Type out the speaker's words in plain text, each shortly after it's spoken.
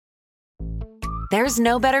There's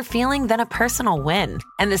no better feeling than a personal win.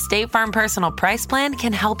 And the State Farm Personal Price Plan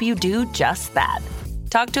can help you do just that.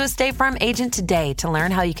 Talk to a State Farm agent today to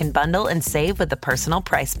learn how you can bundle and save with the Personal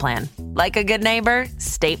Price Plan. Like a good neighbor,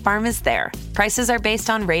 State Farm is there. Prices are based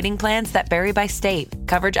on rating plans that vary by state.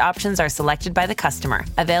 Coverage options are selected by the customer.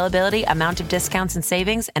 Availability, amount of discounts and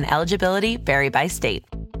savings, and eligibility vary by state.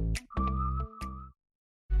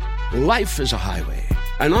 Life is a highway,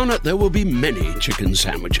 and on it there will be many chicken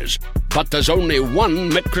sandwiches. But there's only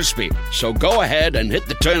one McCrispy. So go ahead and hit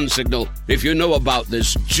the turn signal if you know about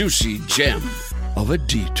this juicy gem of a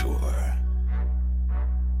detour.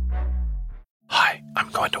 Hi,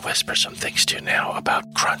 I'm going to whisper some things to you now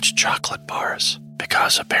about Crunch chocolate bars.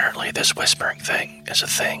 Because apparently this whispering thing is a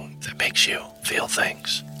thing that makes you feel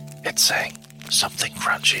things. It's saying something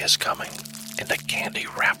crunchy is coming in the candy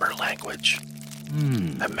wrapper language.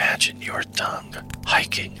 Imagine your tongue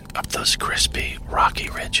hiking up those crispy, rocky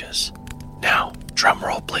ridges. Now, drum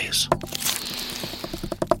roll, please.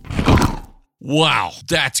 Wow,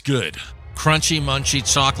 that's good. Crunchy, munchy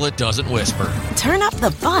chocolate doesn't whisper. Turn up the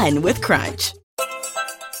fun with Crunch.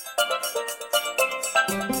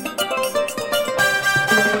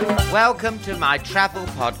 Welcome to my travel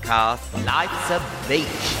podcast, Life's a Beach.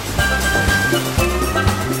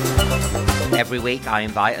 Every week I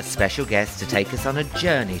invite a special guest to take us on a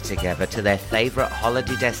journey together to their favourite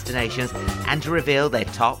holiday destinations and to reveal their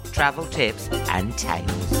top travel tips and tales.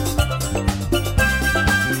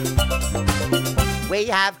 We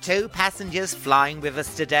have two passengers flying with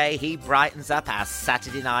us today. He brightens up our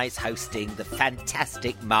Saturday nights hosting the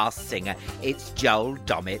fantastic Masked Singer. It's Joel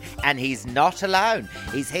Dommett, and he's not alone.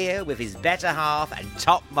 He's here with his better half and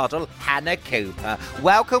top model, Hannah Cooper.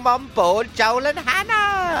 Welcome on board, Joel and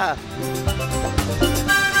Hannah!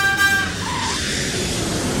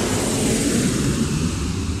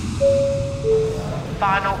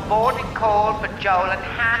 Final boarding call for Joel and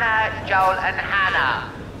Hannah. Joel and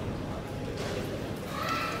Hannah.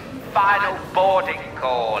 Final boarding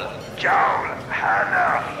call. Joel,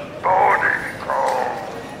 Hannah, boarding call.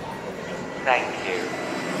 Thank you.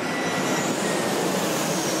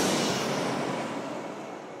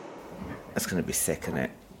 That's going to be sick, isn't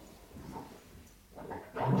it?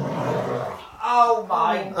 Oh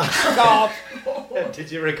my God! Did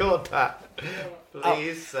you record that?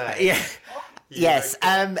 Please say. Yeah. Yes.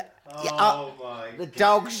 Oh my. The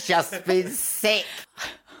dog's just been sick.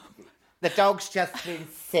 The dog's just been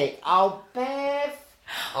sick. Oh, Bev.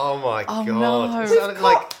 Oh my God. No. It sounded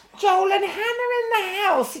like. Joel and Hannah in the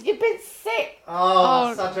house. You've been sick.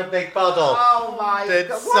 Oh, such a big puddle. Oh my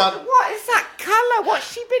God. What is that colour?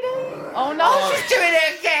 What's she been doing? Oh no. Oh, she's doing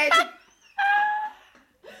it again.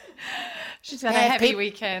 She's had a heavy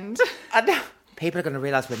weekend. I know. People are going to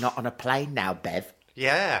realise we're not on a plane now, Bev.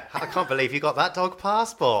 Yeah, I can't believe you got that dog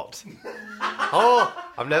passport. Oh,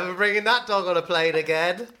 I'm never bringing that dog on a plane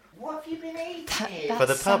again. What have you been eating? For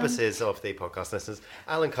the purposes of the podcast listeners,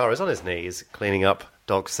 Alan Carr is on his knees cleaning up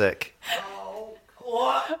dog sick. Oh,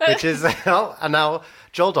 what? Which is, and now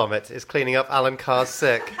Joel Dommett is cleaning up Alan Carr's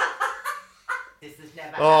sick. This has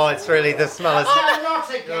never It's really, the smell is... Oh, not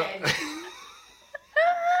again.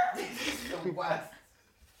 This is the worst.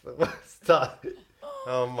 The worst time.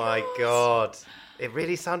 Oh my God. It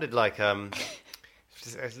really sounded like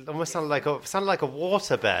it almost sounded like a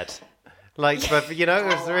waterbed. Like, but you know, it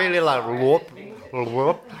was really like whoop,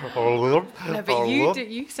 whoop, whoop. No, but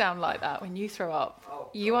you sound like that when you throw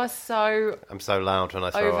up. You are so I'm so loud when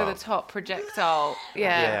I throw over up. the top projectile.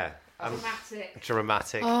 Yeah. I'm Dramatic. a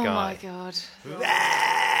dramatic Oh guy. my God.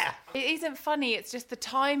 It isn't funny, it's just the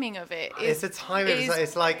timing of it. It's the timing.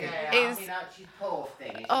 It's like... She's poor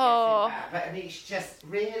thing. Oh. But it's just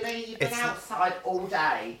really, you've been outside all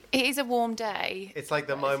day. It is a warm day. It's like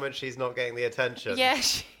the moment she's not getting the attention. Yeah.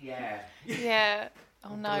 Yeah. Yeah.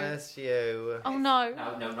 Oh no. Bless you. Oh no.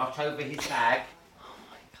 No, not over his bag.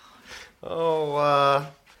 Oh,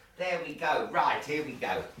 There we go. Right, here we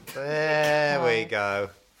go. there we go.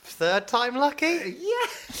 Third time lucky? Yeah.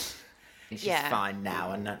 She's Yeah. fine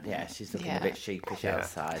now, and she's looking a bit sheepish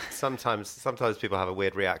outside. Sometimes people have a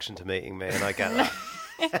weird reaction to meeting me, and I get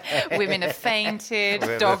that. Women have fainted,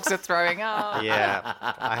 dogs are throwing up. Yeah,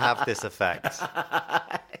 I have this effect.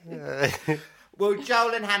 Well,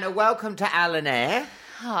 Joel and Hannah, welcome to Alan Air.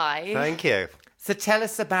 Hi. Thank you. So tell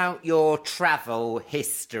us about your travel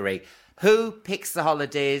history. Who picks the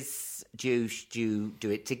holidays? Do you do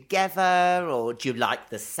it together, or do you like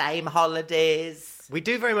the same holidays? We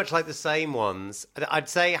do very much like the same ones. I'd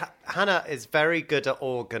say Hannah is very good at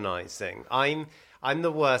organising. I'm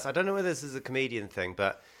the worst. I don't know whether this is a comedian thing,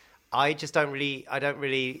 but I just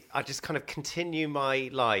kind of continue my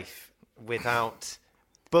life without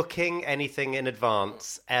booking anything in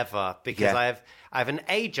advance ever because Yeah. I have an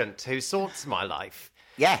agent who sorts my life.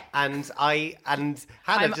 Yeah. And Hannah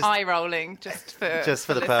I'm just eye rolling just for the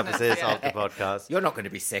listeners, purposes yeah. of the podcast. You're not going to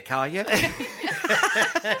be sick, are you?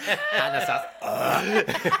 Hannah starts,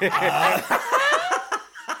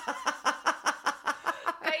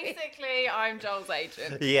 Basically, I'm Joel's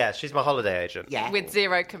agent Yeah, she's my holiday agent. yeah. with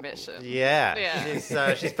zero commission. Yeah,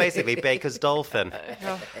 Yeah. she's basically Baker's dolphin.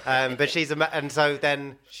 But and so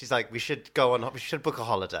then she's like, we should book a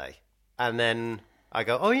holiday, and then I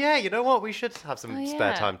go, oh yeah, you know what, we should have some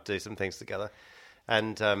spare yeah. time to do some things together,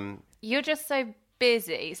 and You're just so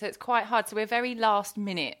busy, so it's quite hard. So we're very last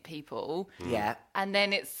minute people. Yeah. And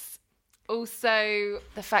then it's also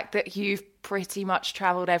the fact that you've pretty much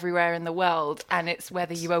travelled everywhere in the world, and it's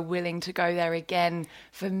whether you are willing to go there again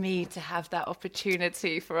for me to have that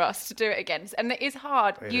opportunity for us to do it again. And it is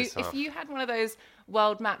hard. is If hard. you had one of those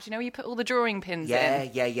world maps, you know, where you put all the drawing pins Yeah,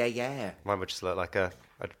 in. yeah. mine would just look like a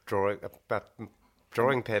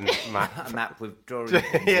drawing pin map. A map with drawing.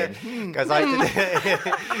 Yeah, because I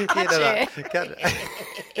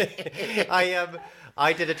did.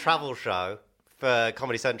 I did a travel show for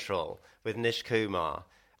Comedy Central with Nish Kumar,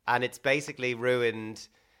 and it's basically ruined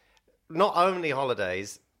not only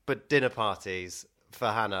holidays but dinner parties for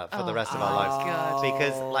Hannah for the rest of our lives. God.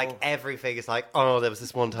 Because like everything is like, oh, there was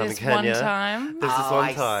this one time This in Kenya. one time. There was this Oh, one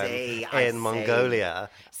I time see, I in see. Mongolia.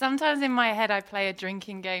 Sometimes in my head, I play a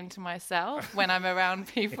drinking game to myself when I'm around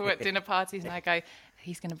people at dinner parties, and I go,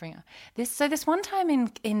 "He's going to bring up this." So this one time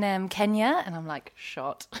in Kenya, and I'm like,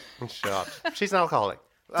 "Shot." Shot. She's an alcoholic.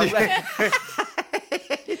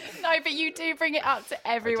 No, but you do bring it up to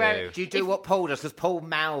everywhere. do. Do you do what Paul does? Because Paul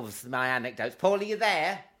mouths my anecdotes. Paul, are you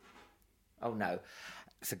there? Oh, no.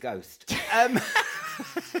 It's a ghost.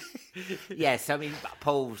 Yes, I mean,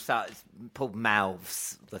 Paul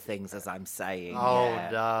mouths the things as I'm saying. Oh, yeah.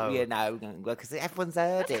 no. You know, because everyone's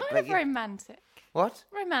heard It's it. kind but of you- romantic. What?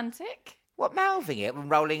 Romantic. What, mouthing it and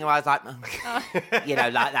rolling your eyes like, you know,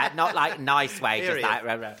 like that. Not like nice way, just Period. like...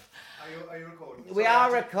 Are you recording? We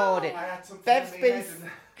are recording. I had something Bev's in my been... head and-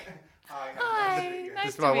 Hi, nice This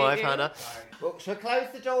is to my meet wife, you. Hannah. Well, shall we close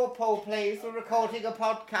the door, Paul, please? We're recording a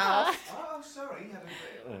podcast. Oh, sorry,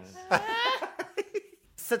 I didn't realise.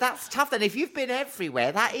 So that's tough then. If you've been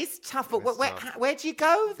everywhere, that is tough. But where do you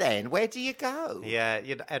go then? Where do you go? Yeah,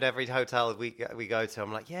 at every hotel we go to,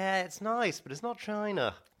 I'm like, yeah, it's nice, but it's not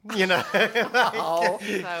China. You know? Oh, So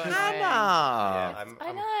annoying. Hannah.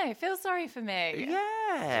 I know. Feel sorry for me.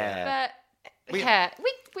 Yeah. But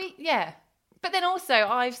yeah. But then also,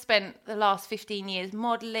 I've spent the last 15 years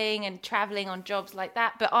modelling and travelling on jobs like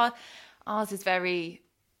that. But ours is very,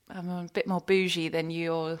 I'm a bit more bougie than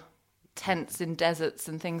your tents in deserts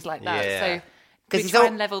and things like that. Yeah. So 'Cause we it's try all-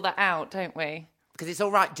 and level that out, don't we? Because it's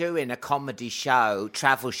all right doing a comedy show,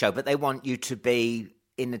 travel show, but they want you to be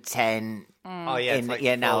in a tent. Oh, yeah, it's like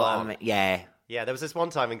you know full what I on. mean? Yeah. Yeah, there was this one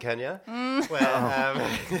time in Kenya Mm. where...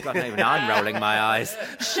 God, not even I'm rolling my eyes.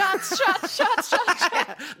 Shut.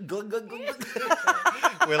 Glug, glug, glug,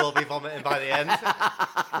 glug. we'll all be vomiting by the end.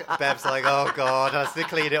 Bev's like, oh, God, has to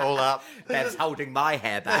clean it all up. Bev's holding my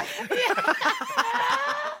hair back.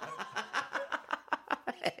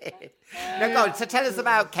 No, go on. So tell us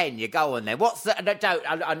about Kenya. Go on then. What's the,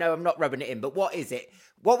 I know I'm not rubbing it in, but what is it?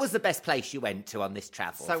 What was the best place you went to on this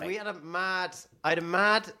travel So thing? I had a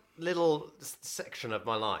mad little section of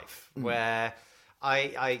my life where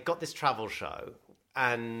I got this travel show,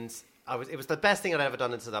 and it was the best thing I'd ever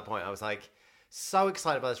done until that point. I was like so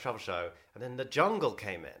excited about this travel show, and then The Jungle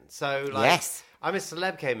came in. So like, Yes. I'm a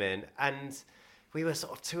Celeb came in, and we were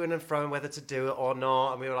sort of to and fro whether to do it or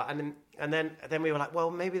not, and we were like, and then we were like,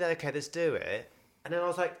 well, maybe they're okay, let's do it. And then I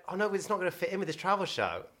was like, oh no, it's not going to fit in with this travel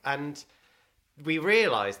show, and we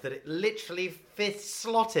realised that it literally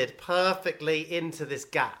slotted perfectly into this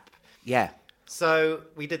gap. Yeah. So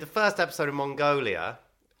we did the first episode in Mongolia,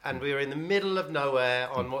 and we were in the middle of nowhere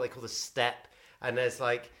on what they call the steppe, and there's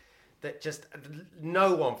like just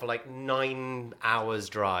no one for like 9 hours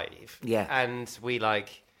drive. Yeah. And we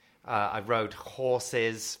I rode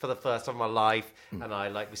horses for the first time in my life,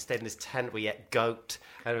 and we stayed in this tent, we ate goat,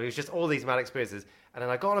 and it was just all these mad experiences. And then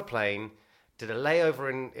I got on a plane, did a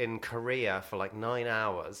layover in Korea for like 9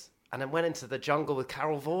 hours, and then went into the jungle with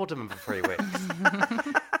Carol Vorderman for 3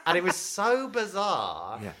 weeks. And it was so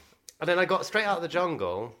bizarre. Yeah. And then I got straight out of the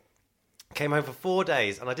jungle, came home for 4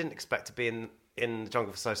 days, and I didn't expect to be in the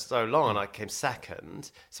jungle for so long, and I came second,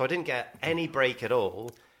 so I didn't get any break at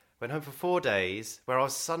all. Went home for 4 days, where I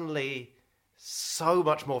was suddenly so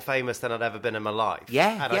much more famous than I'd ever been in my life.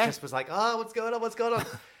 Yeah, and yeah. I just was like, oh, what's going on?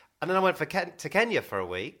 And then I went to Kenya for a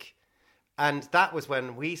week, and that was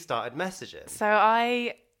when we started messaging. So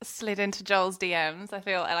I slid into Joel's DMs. I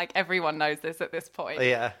feel like everyone knows this at this point.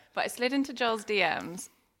 Yeah. But I slid into Joel's DMs,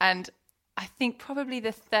 and I think probably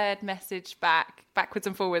the third message backwards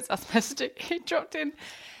and forwards, us messaging, he dropped in.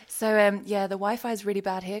 So, the Wi-Fi is really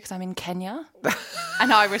bad here because I'm in Kenya.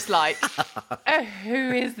 And I was like,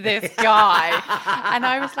 who is this guy? And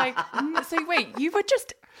I was like, so wait, you were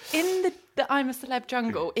just in the I'm a Celeb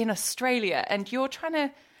jungle in Australia, and you're trying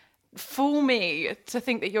to fool me to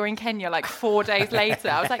think that you're in Kenya like 4 days later.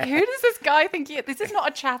 I was like, who does this guy think he is? This is not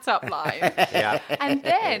a chat up line. Yeah. And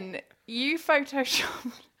then you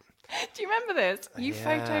photoshopped. Do you remember this? You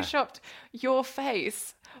photoshopped your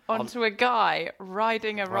face onto a guy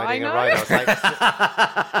riding a rhino. I was like,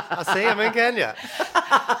 I see, I'm in Kenya.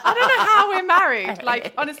 I don't know how we're married,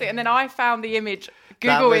 like, honestly. And then I found the image,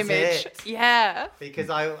 Google image. It. Yeah. Because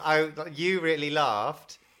you really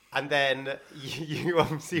laughed. And then you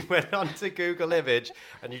obviously went onto Google Image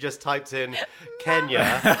and you just typed in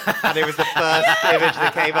Kenya, and it was the first image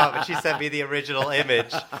that came up, and she sent me the original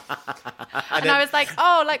image. And I was like,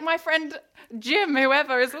 oh, like my friend Jim,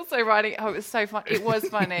 whoever, is also writing. Oh, it was so fun. It was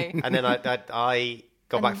funny. And then I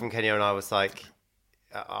got back from Kenya, and I was like,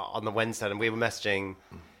 on the Wednesday, and we were messaging,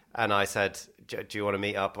 and I said, do you want to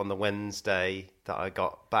meet up on the Wednesday that I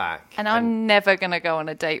got back? And I'm never going to go on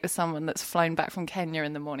a date with someone that's flown back from Kenya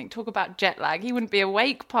in the morning. Talk about jet lag. He wouldn't be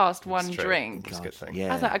awake past one drink. That's a good thing.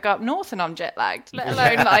 I was like, I go up north and I'm jet lagged, let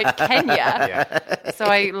alone like Kenya. Yeah. So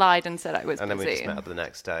I lied and said I was busy. And then we just met up the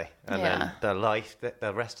next day. And then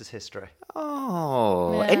the rest is history.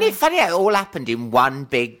 Oh, isn't it funny how it all happened in one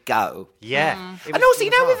big go? Yeah. And also,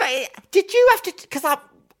 did you have to, because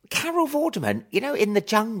Carol Vorderman, in the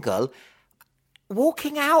jungle,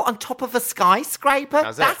 walking out on top of a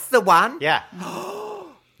skyscraper. That's the one. Yeah.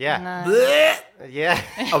 Yeah. No. Yeah.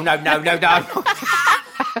 Oh, no. No,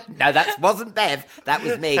 that wasn't Bev. That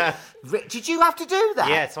was me. Did you have to do that?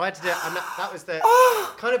 Yeah, so I had to do it. And that was the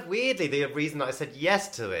kind of weirdly the reason that I said yes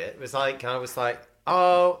to it was like, I was like,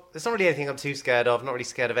 oh, there's not really anything I'm too scared of. I'm not really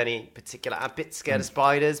scared of any particular. I'm a bit scared of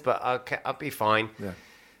spiders, but okay, I'll be fine. Yeah.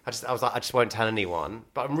 I was like, I just won't tell anyone.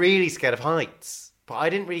 But I'm really scared of heights. But I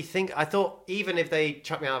didn't really think. I thought even if they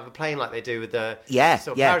chuck me out of a plane like they do with the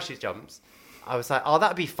parachute jumps, I was like, oh,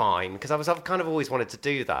 that'd be fine, because I've kind of always wanted to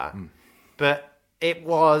do that. But it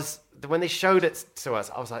was when they showed it to us,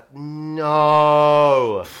 I was like,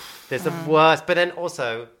 no, there's the worst. But then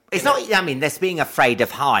also, it's not. I mean, there's being afraid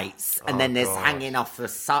of heights, and then there's hanging off a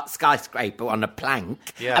skyscraper on a plank.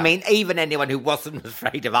 Yeah. I mean, even anyone who wasn't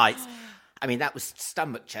afraid of heights. I mean, that was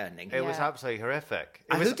stomach churning. It was absolutely horrific.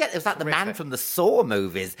 It was like the man from the Saw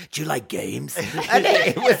movies. Do you like games? And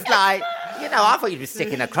it was like, I thought you'd be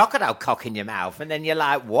sticking a crocodile cock in your mouth. And then you're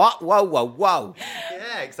like, what? Whoa.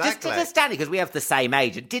 Yeah, exactly. Just Danny, because we have the same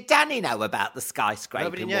age. Did Danny know about the skyscraper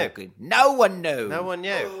Nobody knew. walking? No one knew. No one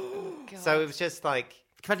knew. So it was just like...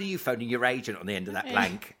 What are you phoning your agent on the end of that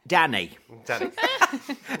blank? Danny. Okay.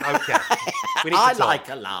 We need to talk. like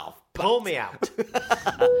a laugh. Pull me out.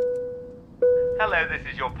 Hello, this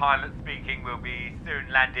is your pilot speaking. We'll be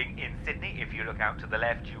soon landing in Sydney. If you look out to the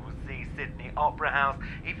left, you will see Sydney Opera House.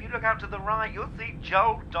 If you look out to the right, you'll see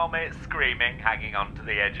Joel Dommett screaming, hanging onto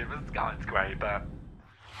the edge of a skyscraper.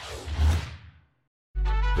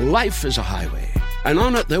 Life is a highway, and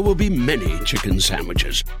on it there will be many chicken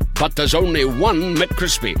sandwiches. But there's only one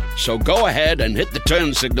McCrispy. So go ahead and hit the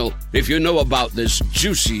turn signal if you know about this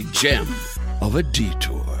juicy gem of a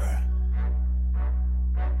detour.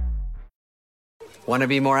 Want to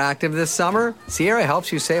be more active this summer? Sierra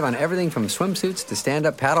helps you save on everything from swimsuits to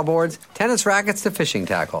stand-up paddleboards, tennis rackets to fishing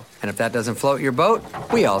tackle. And if that doesn't float your boat,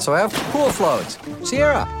 we also have pool floats.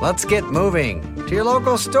 Sierra, let's get moving. To your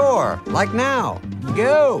local store, like now.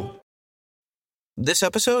 Go! This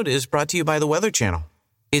episode is brought to you by the Weather Channel.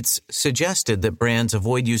 It's suggested that brands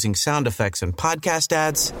avoid using sound effects in podcast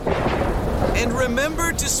ads. And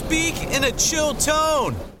remember to speak in a chill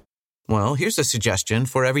tone. Well, here's a suggestion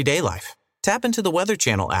for everyday life. Tap into the Weather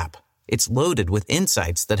Channel app. It's loaded with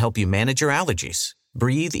insights that help you manage your allergies,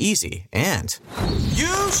 breathe easy, and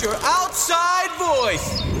use your outside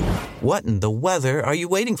voice. What in the weather are you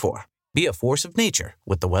waiting for? Be a force of nature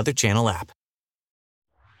with the Weather Channel app.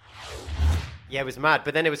 Yeah, it was mad.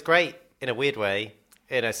 But then it was great in a weird way,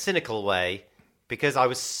 in a cynical way, because I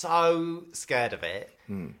was so scared of it.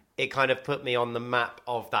 It kind of put me on the map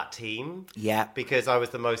of that team. Yeah. Because I was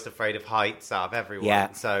the most afraid of heights out of everyone.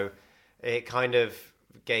 Yeah. So... it kind of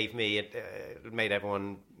gave me, made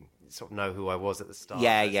everyone sort of know who I was at the start.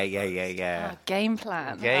 Yeah. Game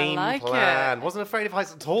plan. Game plan. It. Wasn't afraid of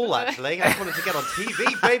heights at all, actually. I just wanted to get on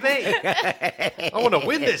TV, baby. I want to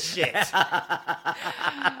win this shit.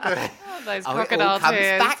 Those it all crocodile comes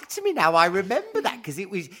tears. back to me now. I remember that because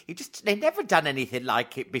they'd never done anything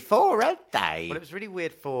like it before, had they? Well, it was really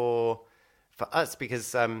weird for us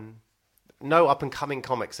because no up-and-coming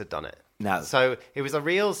comics had done it. No. So it was a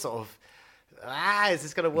real sort of, is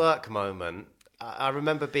this going to work moment? I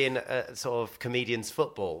remember being at sort of comedians'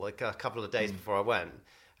 football like a couple of days before I went,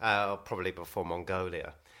 probably before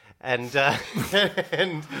Mongolia. And like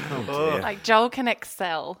Joel can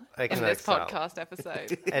excel in this podcast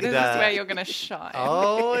episode. And, this is where you're going to shine.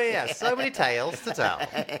 Oh, yeah. So many tales to tell.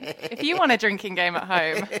 If you want a drinking game at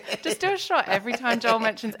home, just do a shot every time Joel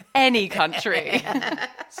mentions any country.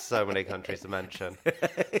 So many countries to mention.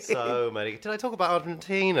 So many. Did I talk about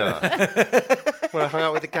Argentina? When I hung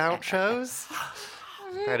out with the Gauchos?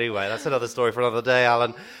 Anyway, that's another story for another day,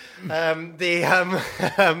 Alan.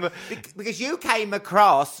 Because you came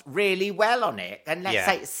across really well on it, and let's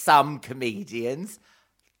say some comedians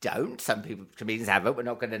don't. Some comedians haven't. We're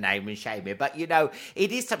not going to name and shame it, but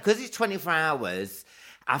it is because it's 24 hours.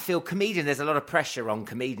 I feel there's a lot of pressure on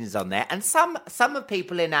comedians on there, and some of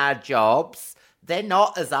people in our jobs, they're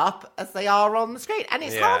not as up as they are on the screen. And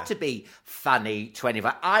it's hard to be funny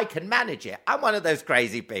 24. I can manage it. I'm one of those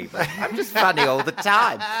crazy people. I'm just funny all the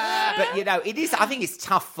time. But, it is. I think it's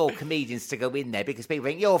tough for comedians to go in there because people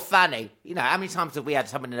think, you're funny. How many times have we had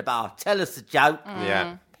someone in a bar, tell us a joke?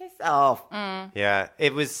 Yeah. Piss off. Yeah,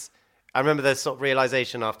 it was... I remember the sort of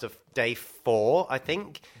realisation after day 4, I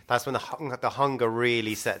think. That's when the hunger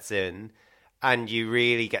really sets in. And you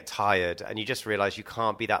really get tired, and you just realise you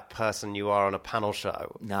can't be that person you are on a panel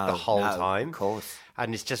show the whole time. Of course.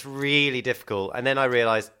 And it's just really difficult. And then I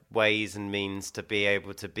realised ways and means to be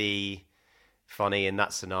able to be funny in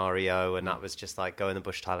that scenario, and that was just like go in the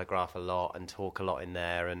Bush Telegraph a lot and talk a lot in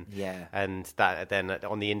there, and that then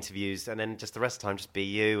on the interviews, and then just the rest of the time just be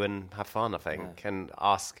you and have fun, I think, and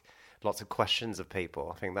ask lots of questions of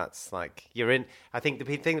people. I think that's like I think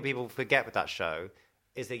the thing that people forget with that show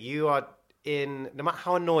is that you are no matter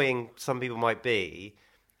how annoying some people might be,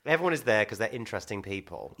 everyone is there because they're interesting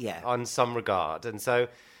people, on some regard. And so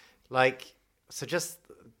just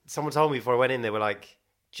someone told me before I went in, they were like,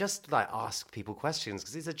 just like ask people questions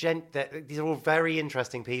because these are all very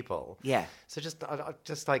interesting people. Yeah. So just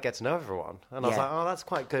like get to know everyone, and I was like, oh, that's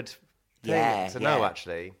quite a good thing to know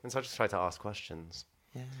actually. And so I just tried to ask questions.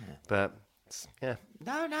 Yeah. But. Yeah.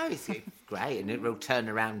 No, it's great, and it will turn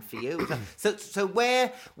around for you. So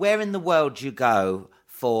where in the world do you go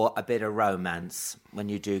for a bit of romance when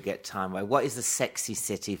you do get time away? What is the sexy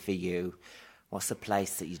city for you? What's the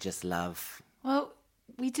place that you just love? Well,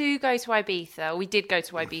 we do go to Ibiza. We did go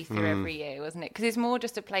to Ibiza every year, wasn't it? Because it's more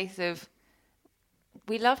just a place of...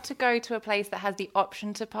 We love to go to a place that has the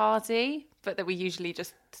option to party, but that we usually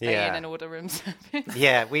just stay in and order room service.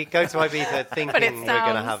 Yeah, we go to Ibiza thinking we're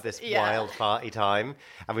going to have this wild party time,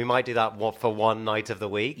 and we might do that for one night of the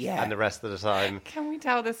week, and the rest of the time... Can we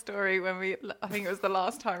tell the story when I think it was the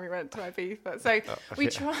last time we went to Ibiza. So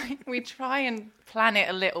we try and plan it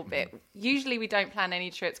a little bit. Usually we don't plan any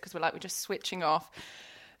trips because we're just switching off.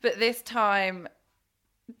 But this time...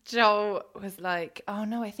 Joel was like, oh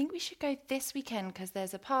no, I think we should go this weekend because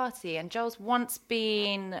there's a party. And Joel's once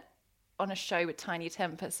been on a show with Tiny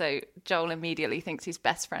Temper, so Joel immediately thinks he's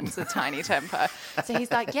best friends with Tiny Temper. So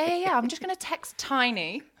he's like, yeah, I'm just going to text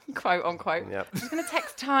Tiny, quote unquote. Yep. I'm just going to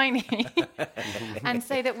text Tiny and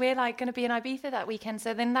say that we're going to be in Ibiza that weekend.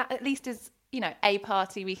 So then that at least is, a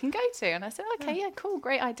party we can go to. And I said, okay, yeah, cool,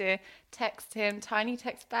 great idea. Text him. Tiny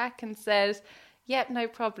texts back and says... Yep, no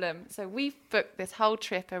problem. So we've booked this whole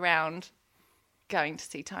trip around going to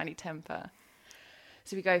see Tiny Temper.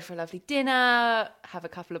 So we go for a lovely dinner, have a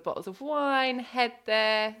couple of bottles of wine, head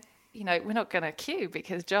there. We're not going to queue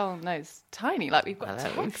because Joel knows Tiny. We've got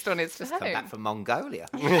text on his phone. Just come back from Mongolia.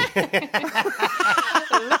 Look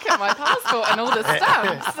at my passport and all the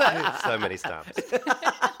stamps. So many stamps.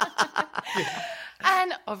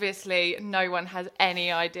 And obviously, no one has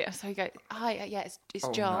any idea. So we go, hi, it's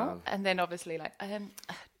Joel. No. And then obviously,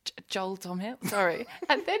 Joel Dommett, sorry.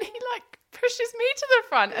 And then he, pushes me to the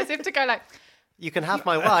front as if to go, you can have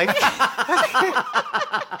my wife.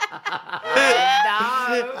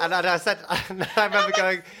 No. And I said, I remember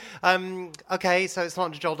going, okay, so it's not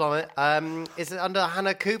under Joel Dommett. Is it under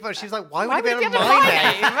Hannah Cooper? She was like, why would it be under my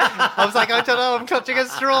name? I was like, I don't know, I'm clutching at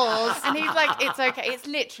straws. And he's like, it's okay. It's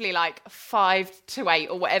literally 5 to 8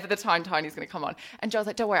 or whatever the time Tiny's going to come on. And Joel's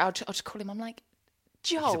like, don't worry, I'll just call him. I'm like,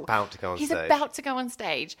 Joel. He's about to go on stage. He's about to go on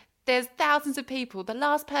stage. There's thousands of people. The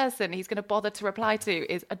last person he's going to bother to reply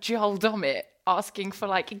to is a Joel Dommett asking for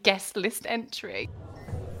a guest list entry.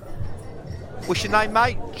 What's your name,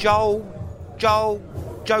 mate? Joe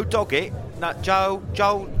Doggett? no,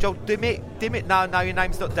 Joel, dim it. No, your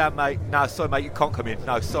name's not down, mate. No, sorry, mate, you can't come in.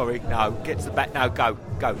 No, sorry, no, get to the back. No, go.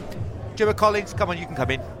 Gemma Collins, come on, you can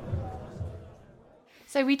come in.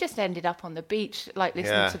 So we just ended up on the beach, like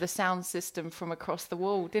listening to the sound system from across the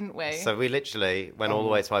wall, didn't we? So we literally went all the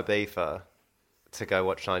way to Ibiza to go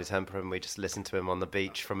watch Shiny Temper, and we just listened to him on the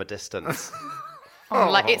beach from a distance.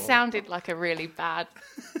 Like it sounded like a really bad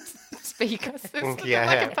speaker system.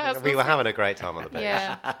 We were having a great time on the beach.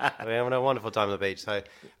 Yeah, we were having a wonderful time on the beach. So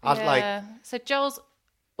So Joel's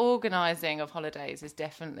organising of holidays is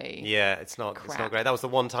definitely it's not great. That was the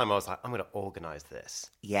one time I was like, I'm going to organise this.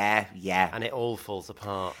 Yeah. And it all falls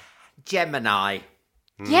apart. Gemini.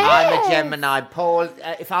 Yes. I'm a Gemini. Paul,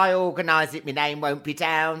 if I organise it, my name won't be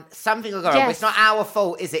down. Something will go wrong. It's not our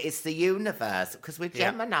fault, is it? It's the universe, because we're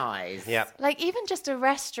Geminis. Yeah. Like, even just a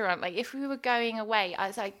restaurant, like, if we were going away, I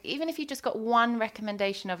was like, even if you just got one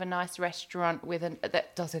recommendation of a nice restaurant with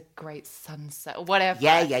that does a great sunset or whatever.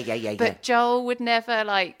 Yeah. But Joel would never,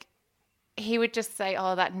 like, he would just say,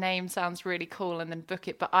 oh, that name sounds really cool, and then book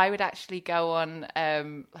it. But I would actually go on,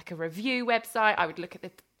 like, a review website. I would look at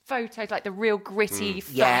the photos, like the real gritty,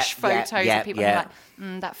 fresh photos of people. And I'm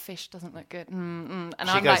like, that fish doesn't look good. And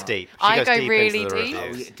she goes deep. I go really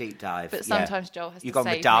deep. Deep dive. But sometimes Joel has you to go on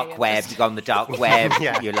the save dark me web. You go on the dark web.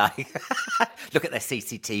 You're like, look at their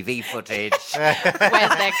CCTV footage.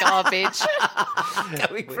 Where's their garbage?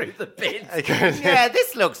 Going through the bins. Yeah,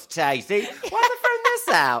 this looks tasty. Why have they thrown this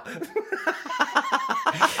out?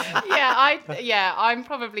 I'm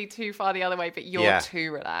probably too far the other way, but you're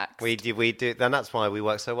too relaxed. We do. Then that's why we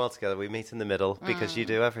work so well together. We meet in the middle because you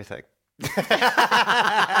do everything.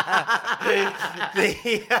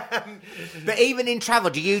 But even in travel,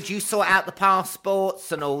 do you sort out the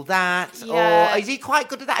passports and all that? Yeah. Or is he quite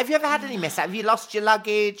good at that? Have you ever had any mishap? Have you lost your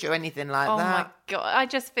luggage or anything like that? Oh my God. I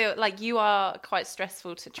just feel like you are quite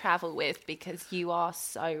stressful to travel with because you are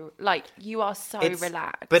so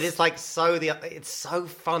relaxed. But it's like it's so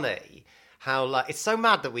funny how like it's so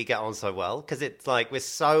mad that we get on so well because it's like we're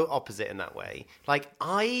so opposite in that way. Like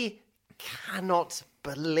I cannot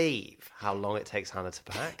believe how long it takes Hannah to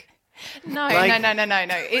pack. No.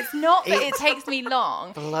 It's not that it takes me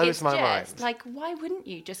long. Blows my mind. Like, why wouldn't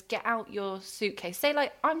you just get out your suitcase? Say,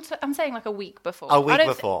 like, I'm saying like a week before. A week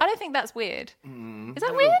before. I don't think that's weird. Is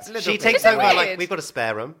that weird? She takes over, like, we've got a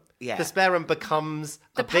spare room. Yeah. The spare room becomes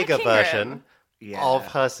the a bigger version of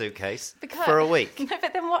her suitcase for a week. No,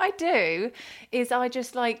 but then what I do is I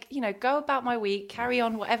just like, go about my week, carry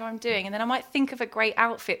on whatever I'm doing. And then I might think of a great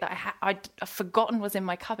outfit that I'd forgotten was in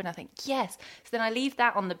my cupboard. And I think, yes. So then I leave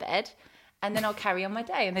that on the bed and then I'll carry on my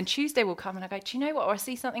day. And then Tuesday will come and I go, do you know what? Or I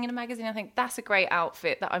see something in a magazine. I think that's a great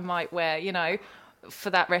outfit that I might wear, for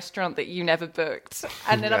that restaurant that you never booked.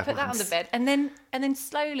 And then I put that on the bed. And then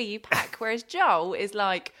slowly you pack. Whereas Joel is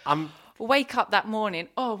like, wake up that morning.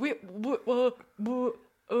 Oh, bear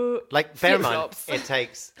in mind, it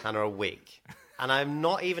takes Hannah a week, and I'm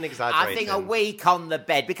not even exaggerating. I think a week on the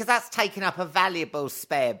bed because that's taking up a valuable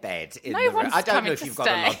spare bed in the room. I don't know if you've got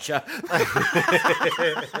a lodger.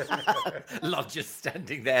 Lodger's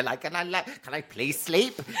standing there like, can I please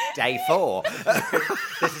sleep? Day 4.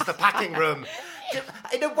 This is the packing room.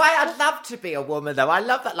 In a way, I'd love to be a woman though. I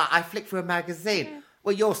love that. Like I flick through a magazine. Yeah.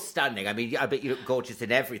 Well, you're stunning. I mean, I bet you look gorgeous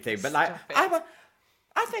in everything. But like,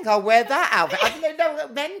 I think I'll wear that outfit. No,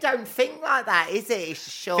 men don't think like that, is it?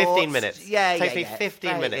 It's short. 15 minutes. Yeah, it takes me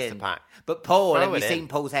 15 minutes to pack. But Paul, have you seen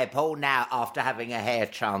Paul's hair? Paul now, after having a hair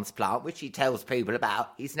transplant, which he tells people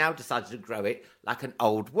about, he's now decided to grow it like an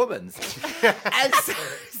old woman's. And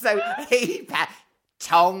so he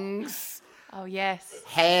tongs. Oh, yes.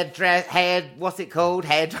 What's it called?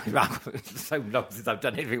 Hair dryer. So long since I've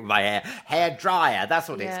done anything with my hair. Hair dryer, that's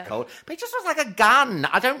what it's called. But it just looks like a gun.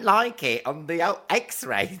 I don't like it on the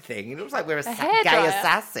X-ray thing. It looks like we're gay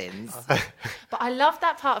assassins. But I love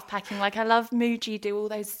that part of packing. Like, I love Muji do all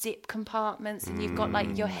those zip compartments and you've got,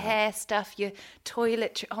 like, your hair stuff, your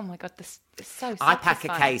toiletry. Oh, my God, this is so satisfying. I pack a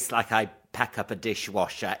case like I pack up a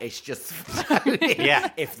dishwasher. It's just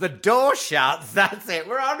if the door shuts, that's it.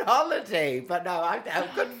 We're on holiday. But no, I'm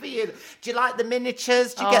good for you. Do you like the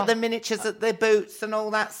miniatures? Do you get the miniatures at the Boots and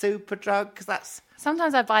all that Superdrug? Because that's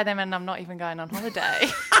sometimes I buy them and I'm not even going on holiday.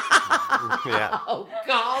 Oh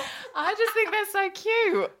God! I just think they're so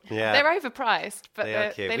cute. Yeah, they're overpriced, but they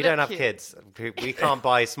are cute. We don't have kids. We can't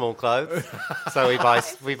buy small clothes, so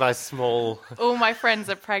we buy small. All my friends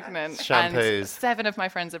are pregnant. Shampoos. And 7 of my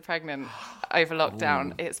friends are pregnant over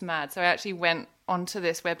lockdown. Ooh. It's mad. So I actually went onto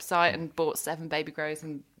this website and bought 7 baby grows,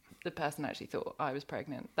 and the person actually thought I was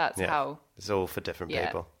pregnant. That's how. It's all for different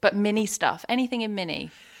people. But mini stuff, anything in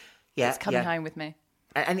mini. It's coming home with me.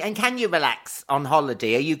 And can you relax on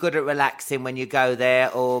holiday? Are you good at relaxing when you go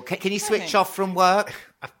there, or can you switch off from work?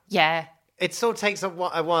 Yeah. It sort of takes a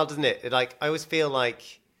while, doesn't it? Like, I always feel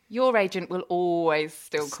like... Your agent will always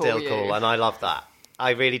still call you. And I love that. I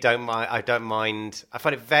really don't mind. I don't mind. I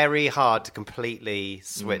find it very hard to completely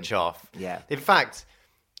switch off. Yeah. In fact,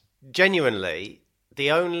 genuinely,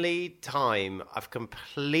 the only time I've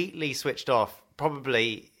completely switched off,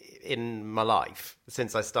 probably in my life,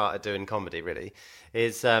 since I started doing comedy, really,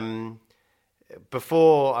 is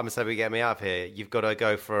before I'm a Celebrity Get Me Out of Here, you've got to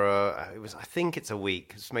go for I think it's a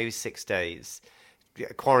week, it's maybe 6 days,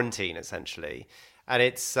 quarantine, essentially. And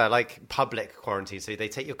it's like public quarantine. So they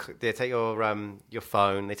take your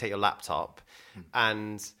phone, they take your laptop,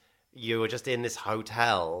 and you are just in this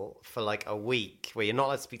hotel for like a week where you're not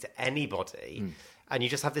allowed to speak to anybody, and you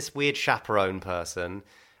just have this weird chaperone person.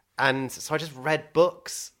 And so I just read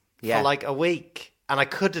books for like a week, and I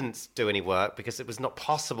couldn't do any work because it was not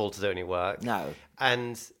possible to do any work. No.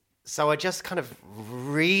 And so I just kind of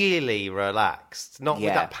really relaxed, not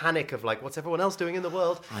with that panic of like, what's everyone else doing in the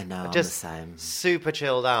world? I know, I'm just the same. Super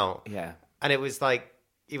chilled out. Yeah. And it was like,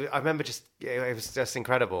 I remember it was just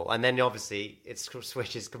incredible. And then obviously it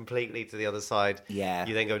switches completely to the other side. Yeah.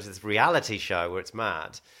 You then go to this reality show where it's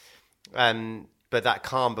mad. But that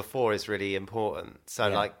calm before is really important. So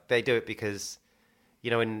like they do it because... You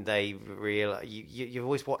know, when they you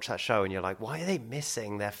always watch that show and you're like, why are they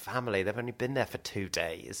missing their family? They've only been there for 2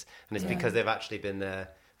 days. And it's because they've actually been there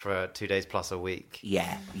for 2 days plus a week.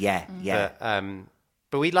 Yeah.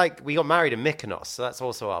 But we got married in Mykonos, so that's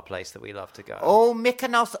also our place that we love to go. Oh,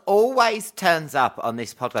 Mykonos always turns up on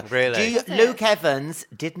this podcast. Really? Luke Evans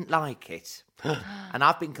didn't like it. And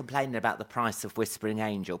I've been complaining about the price of Whispering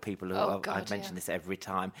Angel. I've mentioned this every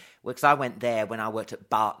time. Because I went there when I worked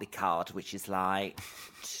at Barclaycard, which is like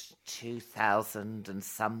 2,000 and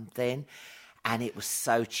something. And it was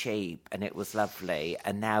so cheap and it was lovely.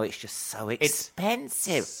 And now it's just so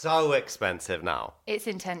expensive. It's so expensive now. It's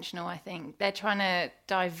intentional, I think. They're trying to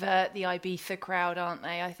divert the Ibiza crowd, aren't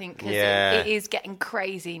they? I think because it is getting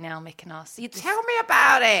crazy now, Mykonos. Tell me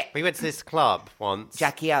about it. We went to this club once.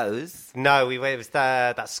 Jackie O's? No, it was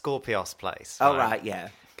that Scorpios place. Oh, right, yeah.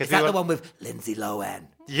 Is that the one with Lindsay Lohan?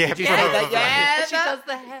 Yeah, Did you say that? Yeah, she does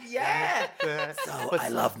the hair. Yeah. So I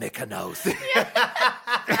love Mykonos.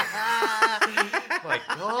 My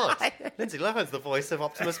God, Lindsay Lohan's the voice of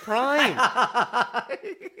Optimus Prime.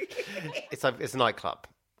 It's a nightclub.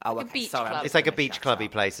 Oh, a beach club. It's like a beach clubby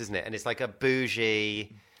place, isn't it? And it's like a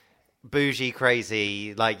bougie,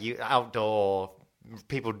 crazy, like outdoor.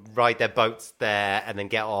 People ride their boats there and then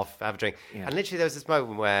get off, have a drink. Yeah. And literally, there was this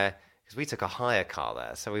moment where. Because we took a hire car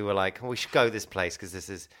there, so we were like, we should go this place because this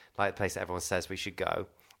is like the place that everyone says we should go.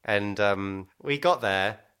 And we got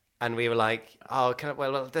there, and we were like,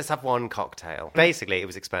 let's have one cocktail. Basically, it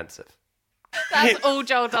was expensive. That's all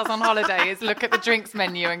Joel does on holiday is look at the drinks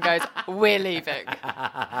menu and goes, we're leaving.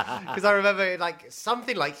 Because I remember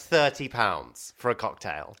something like £30 for a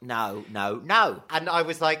cocktail. No. And I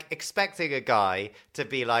was like expecting a guy to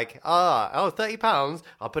be like, £30,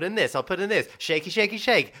 I'll put in this. Shaky, shaky,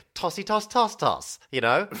 shake. Tossy, toss. You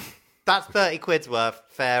know? That's 30 quid's worth.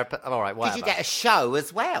 Fair. All right, whatever. Did you get a show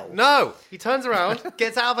as well? No. He turns around,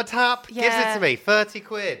 gets out of a tap, gives it to me. 30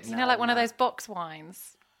 quid. You know, like one of those box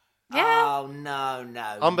wines. Yeah. Oh, no.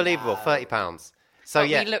 Unbelievable. No. £30. So,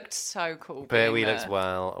 but we looked so cool. But we looked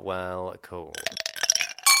well cool.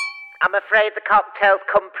 I'm afraid the cocktails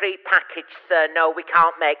come pre-packaged, sir. No, we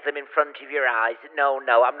can't make them in front of your eyes. No,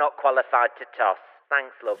 I'm not qualified to toss.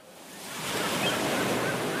 Thanks, love.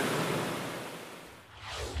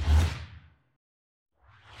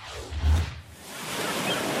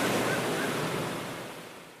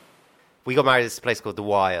 We got married at this place called The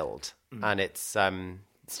Wild, and it's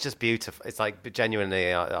just beautiful. It's like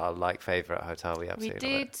genuinely our favourite hotel. We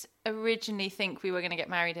absolutely love it. Originally think we were going to get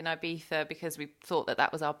married in Ibiza because we thought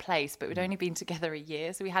that was our place, but we'd only been together a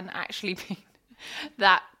year, so we hadn't actually been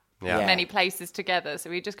that many places together.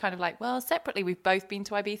 So we just kind of like, well, separately we've both been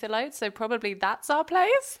to Ibiza loads, so probably that's our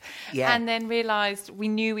place. Yeah. And then realised we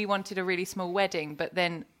knew we wanted a really small wedding, but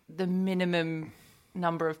then the minimum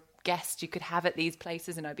number of guests you could have at these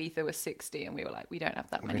places in Ibiza was 60, and we were like, we don't have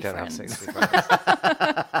that many friends. We don't have 60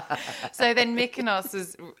 friends. So then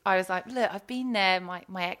Mykonos I was like, look, I've been there. My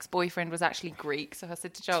ex-boyfriend was actually Greek, so I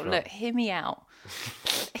said to Joel, look, hear me out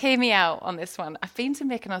on this one. I've been to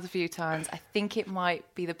Mykonos a few times. I think it might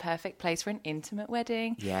be the perfect place for an intimate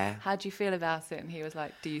wedding. Yeah. How do you feel about it? And he was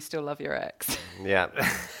like, do you still love your ex? Yeah.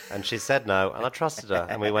 And she said no, and I trusted her,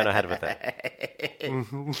 and we went ahead with it.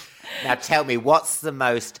 Now tell me, what's the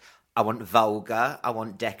most I want vulgar. I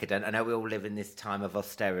want decadent. I know we all live in this time of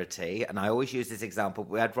austerity, and I always use this example.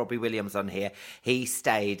 We had Robbie Williams on here. He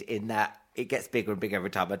stayed in that, it gets bigger and bigger every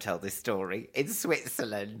time I tell this story, in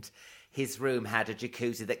Switzerland. His room had a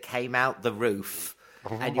jacuzzi that came out the roof.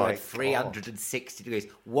 Oh and you my had 360 degrees.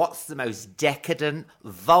 What's the most decadent,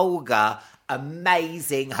 vulgar,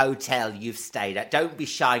 amazing hotel you've stayed at? Don't be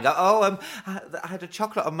shy and go, I had a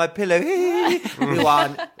chocolate on my pillow. You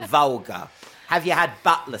aren't vulgar. Have you had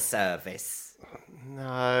butler service?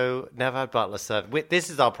 No, never had butler service. This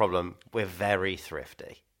is our problem. We're very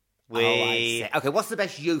thrifty. I see. Okay, what's the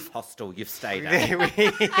best youth hostel you've stayed at?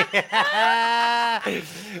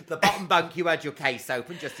 The bottom bunk, you had your case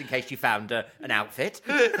open just in case you found an outfit.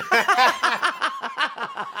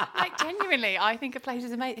 Like, genuinely, I think a place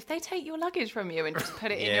is amazing. If they take your luggage from you and just put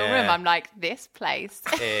it in your room, I'm like, this place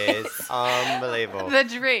is unbelievable. The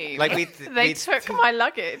dream. Like they took my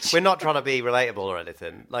luggage. We're not trying to be relatable or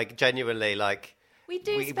anything. Like, genuinely, like... We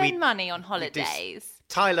spend money on holidays.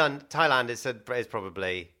 Thailand is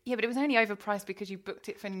probably... Yeah, but it was only overpriced because you booked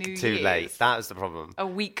it for New Year's. Too late. That was the problem. A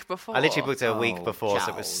week before. I literally booked it a week before,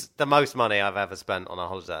 so it was the most money I've ever spent on a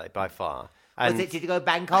holiday, by far. And did you go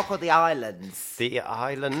Bangkok or the islands? The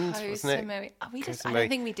island, wasn't it? I don't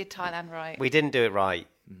think we did Thailand right. We didn't do it right.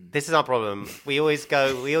 This is our problem. We always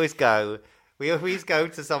go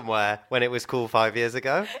to somewhere when it was cool 5 years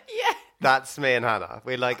ago. Yeah. That's me and Hannah.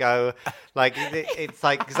 We go, it's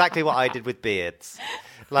like exactly what I did with beards.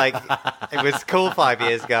 Like, it was cool 5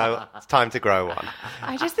 years ago. It's time to grow one.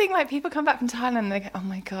 I just think, like, people come back from Thailand and they go, oh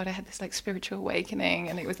my God, I had this, like, spiritual awakening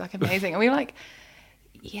and it was, like, amazing. And we were like,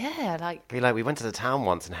 yeah, like... We went to the town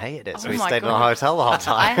once and hated it, so we stayed in a hotel the whole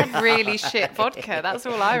time. I had really shit vodka. That's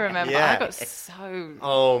all I remember. Yeah. I got so...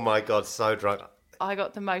 Oh, my God, so drunk. I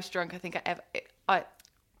got the most drunk I think I ever...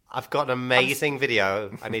 I've got an amazing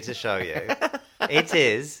video I need to show you. It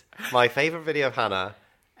is my favourite video of Hannah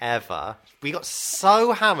ever. We got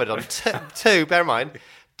so hammered on two, bear in mind,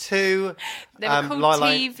 two... They were called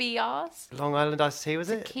TVRs. Long Island Iced Tea, was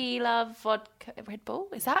it? Tequila, vodka, Red Bull.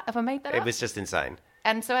 Is that? Have I made that up? It was just insane.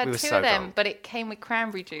 And so I had two of them, but it came with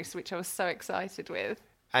cranberry juice, which I was so excited with.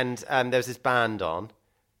 And there was this band on,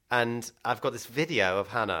 and I've got this video of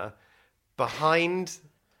Hannah behind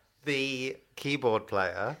the keyboard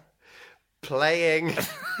player playing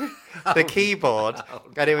the keyboard,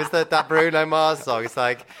 and it was that Bruno Mars song. It's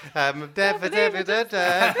like, and so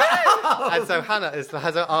Hannah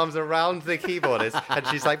has her arms around the keyboardist, and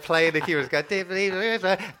she's like playing the keyboard, going, and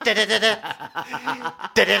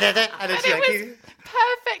then she like,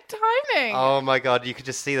 perfect timing. Oh my God, you could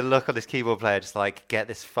just see the look on this keyboard player, just like, get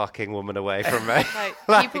this fucking woman away from me.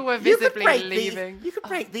 Like, people were visibly leaving. You could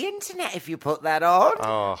break the internet if you put that on.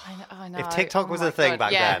 Oh, I know. If TikTok was a thing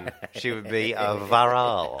back then, she would be a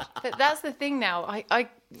viral. But that's the thing now. I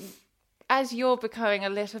as you're becoming a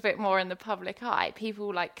little bit more in the public eye,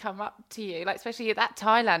 people like come up to you, like especially at that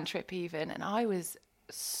Thailand trip even, and I was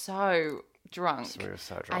so drunk. We were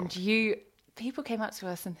so drunk. And people came up to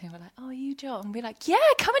us and they were like, oh, are you John? And we're like, yeah,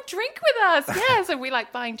 come and drink with us. Yeah. So we're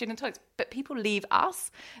like buying gin and tonics. But people leave us.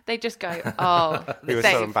 They just go, oh, it was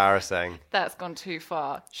so embarrassing. That's gone too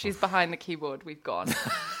far. She's behind the keyboard. We've gone.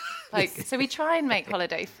 So we try and make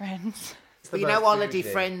holiday friends. But you know, holiday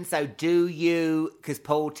friends, though, do you... Because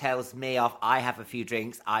Paul tells me off, I have a few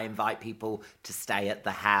drinks, I invite people to stay at the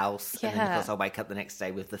house. Yeah. And then, of course, I'll wake up the next day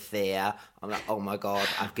with the fear. I'm like, oh, my God,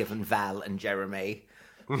 I've given Val and Jeremy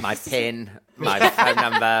my PIN, my phone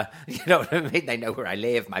number. You know what I mean? They know where I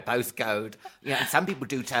live, my postcode. You know, and some people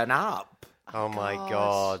do turn up. Oh, my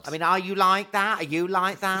God. I mean, are you like that? Are you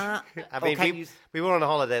like that? I mean, we were on a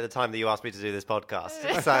holiday at the time that you asked me to do this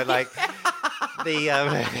podcast. So, like,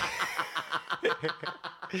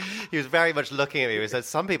 he was very much looking at me. He said,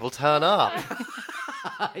 some people turn up.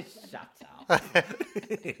 Shut up.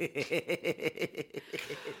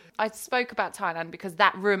 I spoke about Thailand because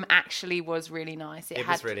that room actually was really nice. It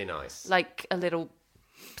was really nice. Like a little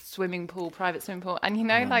swimming pool, private swimming pool. And, you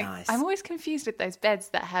know, nice. I'm always confused with those beds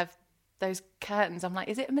that have those curtains. I'm like,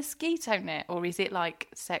 is it a mosquito net or is it, like,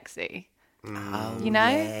 sexy? Oh, you know?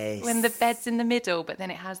 yes. When the bed's in the middle, but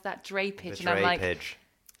then it has that drapage. The drapage. I'm like...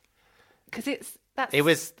 Because It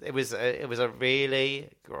was a really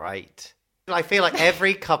great... I feel like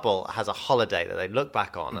every couple has a holiday that they look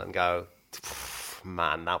back on and go,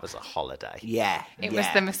 man, that was a holiday. Yeah. It was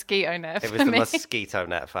the mosquito net It was the mosquito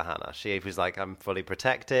net for Hannah. She was like, I'm fully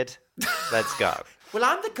protected. Let's go. Well,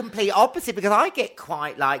 I'm the complete opposite because I get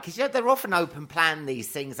quite like, because, you know, they're often open plan, these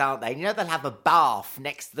things, aren't they? And, you know, they'll have a bath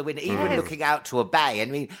next to the window, even looking out to a bay. I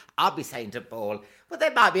mean, I'll be saying to Paul, well,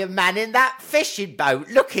 there might be a man in that fishing boat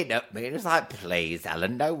looking at me. And it's like, please,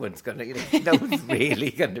 Alan, no one's going to, you know, no one's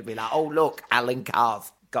really going to be like, oh, look, Alan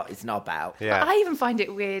Carr's got his knob out. Yeah. I even find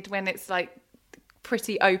it weird when it's like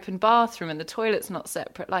pretty open bathroom and the toilet's not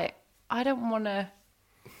separate. Like, I don't want to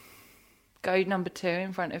go number 2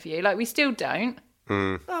 in front of you. Like, we still don't.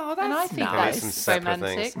 Oh, that's And I think nice. that's Some separate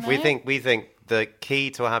romantic. things. No? We think the key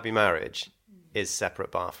to a happy marriage is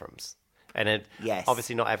separate bathrooms. And Yes.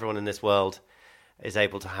 obviously not everyone in this world is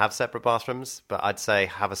able to have separate bathrooms, but I'd say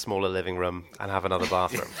have a smaller living room and have another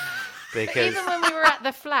bathroom. Because Even when we were at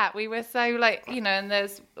the flat, we were so like, you know, and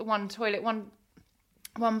there's one toilet, one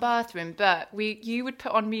bathroom, but you would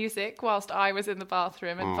put on music whilst I was in the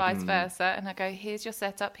bathroom and vice versa, and I go, here's your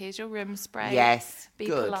setup, here's your room spray. Yes, Be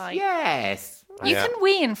good. polite. Yes. You can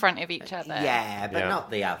wee in front of each other. Yeah, but Yeah. not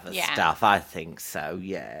the other Yeah. stuff. I think so,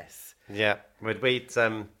 yes. yeah, but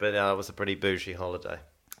it was a pretty bougie holiday.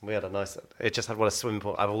 We had a nice. It just had a swimming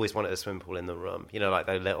pool. I've always wanted a swimming pool in the room. You know, like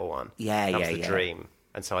the little one. Yeah, that was yeah, the yeah. dream.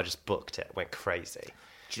 And so I just booked it. Went crazy.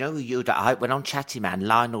 Do you know who I went on Chatty Man?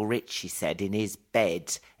 Lionel Richie said in his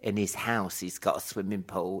bed, in his house, he's got a swimming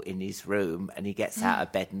pool in his room, and he gets out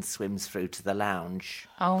of bed and swims through to the lounge.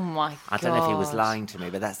 Oh my god. I don't know if he was lying to me,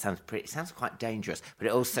 but that sounds quite dangerous. But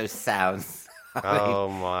it also sounds. I mean, Oh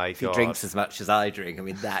my if he god! drinks as much as I drink, I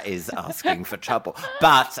mean, that is asking for trouble.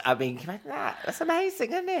 But I mean, can you imagine that? That's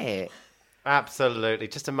amazing, isn't it? Absolutely.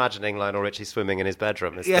 Just imagining Lionel Richie swimming in his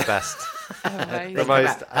bedroom is the best. Amazing. The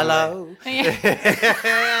most. Hello.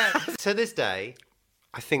 To this day,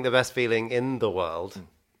 I think the best feeling in the world,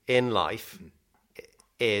 in life,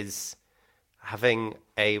 is having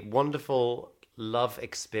a wonderful love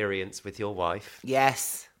experience with your wife.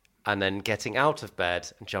 Yes. And then getting out of bed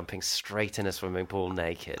and jumping straight in a swimming pool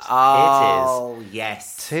naked. Oh, It is,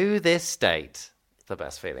 yes. to this date, the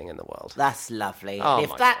best feeling in the world. That's lovely. Oh,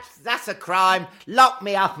 If my that's a crime, lock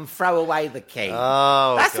me up and throw away the key.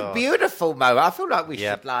 Oh, that's God. a beautiful moment. I feel like we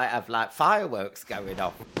Yep. should have fireworks going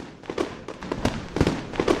off.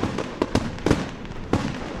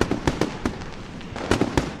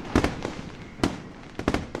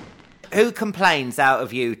 Who complains out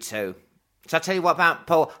of you two? Shall I tell you what about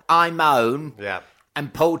Paul? I moan. Yeah.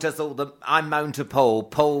 And Paul does I moan to Paul.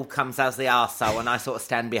 Paul comes as the arsehole, and I sort of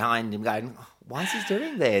stand behind him going, why is he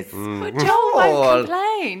doing this? But Joel won't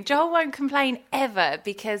complain. Joel won't complain ever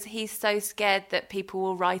because he's so scared that people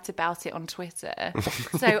will write about it on Twitter.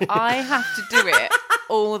 So I have to do it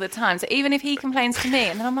all the time. So even if he complains to me,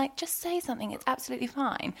 and then I'm like, just say something, it's absolutely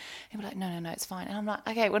fine. He'll be like, no, it's fine. And I'm like,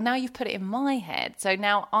 okay, well, now you've put it in my head. So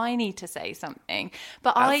now I need to say something.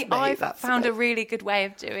 But I've found a really good way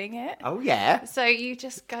of doing it. Oh, yeah. So you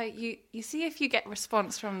just go, you see if you get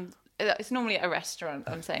response from... It's normally at a restaurant,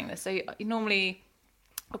 I'm saying this. So you normally,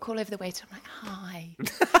 I'll call over the waiter. I'm like, hi.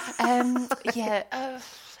 I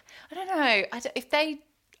don't know. If they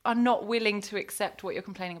are not willing to accept what you're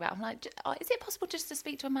complaining about, I'm like, is it possible just to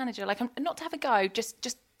speak to a manager? Like, not to have a go, just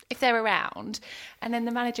if they're around. And then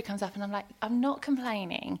the manager comes up and I'm like, I'm not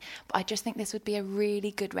complaining, but I just think this would be a really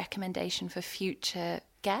good recommendation for future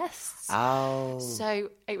guests. Oh. So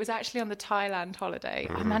it was actually on the Thailand holiday.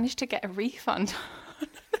 I managed to get a refund on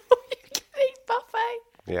buffet.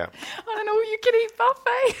 Yeah. On an all-you-can-eat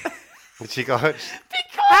buffet. She got How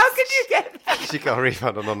could you get that? she got a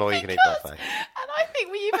refund on an all-you-can-eat buffet. And I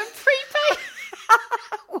think we even prepaid.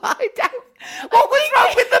 What was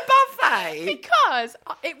wrong with the buffet? Because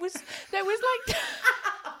there was like...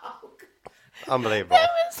 Unbelievable.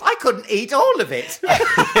 I couldn't eat all of it.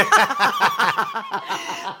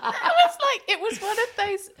 It was one of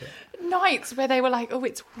those nights where they were like, oh,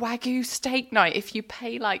 it's Wagyu steak night if you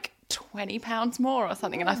pay like £20 more or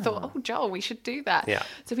something. And I thought, oh, Joel, we should do that. Yeah.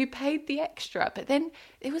 So we paid the extra. But then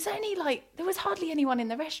there was hardly anyone in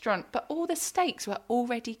the restaurant, but all the steaks were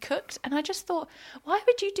already cooked. And I just thought, why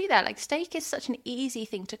would you do that? Like, steak is such an easy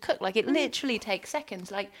thing to cook. Like, it literally takes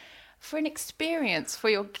seconds. Like, for an experience for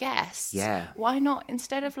your guests, why not,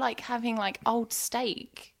 instead of like having like old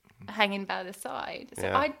steak hanging by the side? So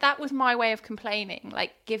that was my way of complaining,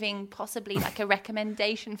 like giving possibly like a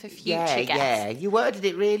recommendation for future guests. Yeah, you worded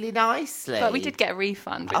it really nicely. But we did get a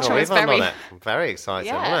refund, which was refund very... on it. Very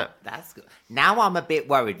exciting, wasn't it? That's good. Now I'm a bit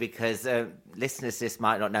worried because listeners this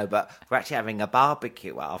might not know, but we're actually having a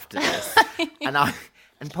barbecue after this.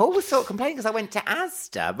 And Paul was sort of complaining because I went to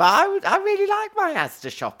Asda, but I really like my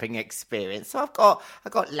Asda shopping experience. So I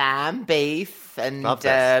got lamb, beef, and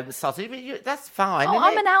sausage. But that's fine. Oh,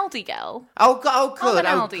 I'm an Aldi girl. Oh, good. I'm an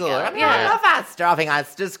Aldi good. girl. I mean, Yeah. I love Asda. I think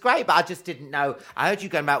Asda's great, but I just didn't know. I heard you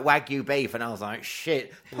going about Wagyu beef, and I was like,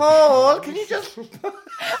 shit. Paul, can you just...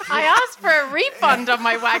 I asked for a refund on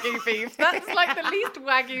my Wagyu beef. That's like the least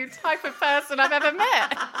Wagyu type of person I've ever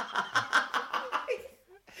met.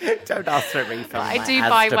 Don't ask for a refund. But I like do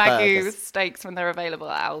buy Asda Wagyu burgers. steaks when they're available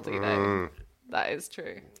at Aldi, though. That is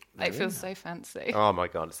true. They feel so fancy. Oh my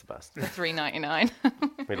God, it's the best. For $3.99.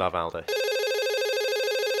 We love Aldi.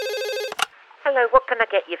 Hello, what can I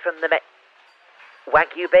get you from the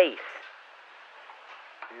Wagyu beef?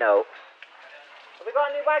 No. Have we got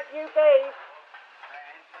any Wagyu beef?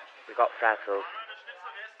 We got frazzles.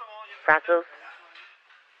 Frazzles?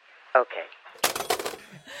 Okay.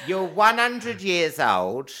 You're 100 years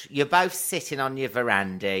old. You're both sitting on your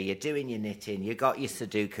veranda. You're doing your knitting. You got your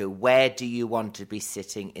Sudoku. Where do you want to be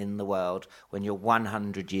sitting in the world when you're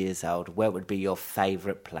 100 years old? Where would be your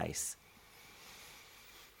favourite place?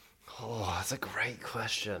 Oh, that's a great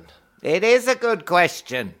question. It is a good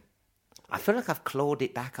question. I feel like I've clawed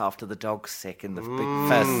it back after the dog's sick in the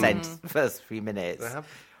first few minutes.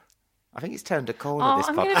 I think it's turned a corner. This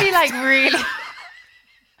I'm podcast. going to be like really...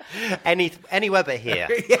 Anywhere but here.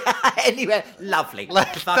 Yeah, anywhere. Lovely.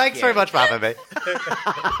 Thanks very much for having me.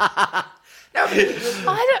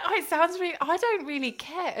 It sounds really. I don't really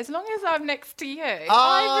care as long as I'm next to you.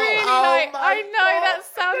 I know that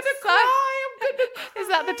sounds so. Is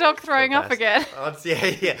that the dog throwing up again?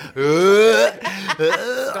 Yeah.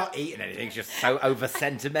 It's not eating anything. It's just so over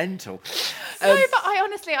sentimental. No, but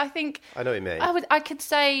I think. I know what you mean. I could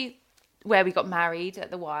say where we got married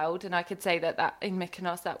at the Wild, and I could say that in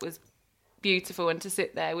Mykonos that was beautiful, and to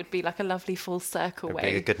sit there would be like a lovely full circle It'd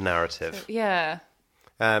way. be a good narrative. So, yeah.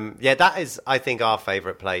 That is, I think, our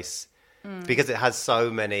favourite place because it has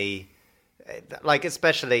so many, like,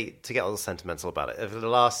 especially to get a little sentimental about it. Over the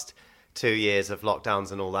last 2 years of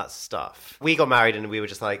lockdowns and all that stuff, we got married and we were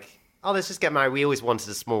just like, oh, let's just get married. We always wanted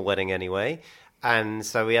a small wedding anyway. And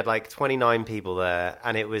so we had like 29 people there,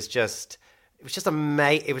 and it was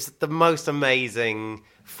amazing. It was the most amazing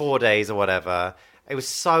 4 days or whatever. It was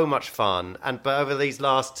so much fun. But over these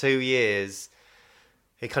last 2 years,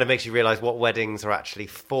 it kind of makes you realise what weddings are actually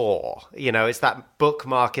for. You know, it's that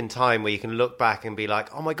bookmark in time where you can look back and be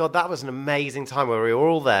like, oh my God, that was an amazing time where we were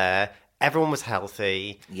all there. Everyone was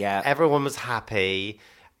healthy. Yeah. Everyone was happy.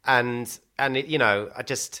 And it, you know,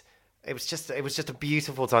 it was just a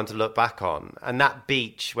beautiful time to look back on. And that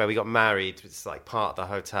beach where we got married, was like part of the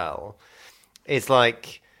hotel, is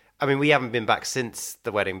like, I mean, we haven't been back since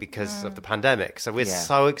the wedding because of the pandemic. So we're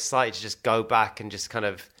so excited to just go back and just kind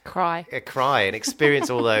of cry and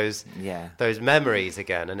experience all those those memories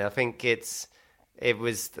again. And I think that's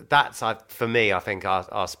for me, I think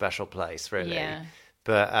our special place, really. Yeah.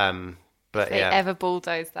 But if they ever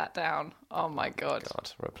bulldoze that down, oh my God.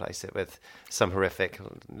 Replace it with some horrific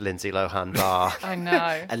Lindsay Lohan bar. I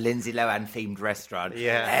know. A Lindsay Lohan themed restaurant.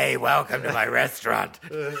 Yeah. Hey, welcome to my restaurant.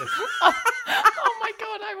 Oh my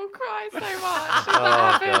God, I will cry so much. If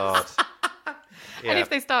that happens. God. And if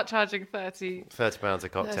they start charging £30 £30 a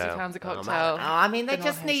cocktail. £30 a cocktail. I mean, they then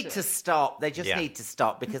just I'll need hate to it. stop. They just need to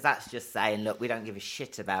stop, because that's just saying, look, we don't give a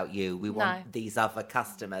shit about you. We want these other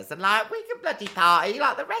customers. And, like, we can bloody party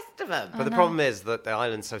like the rest of them. But the problem is that the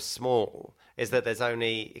island's so small, is that it can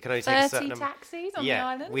only take a 30 certain taxis on the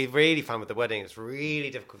island? We really found with the wedding, it's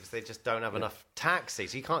really difficult because they just don't have enough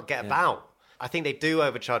taxis. You can't get about. I think they do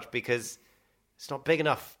overcharge because it's not big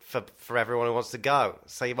enough for everyone who wants to go.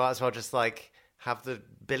 So you might as well just, like, have the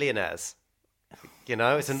billionaires. You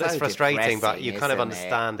know, it's frustrating, but you kind of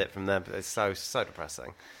understand it from them. But it's so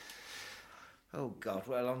depressing. Oh God!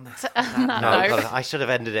 Well, on that. God, I should have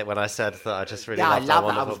ended it when I said that. I just really loved that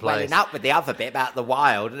wonderful I was place. welling up with the other bit about the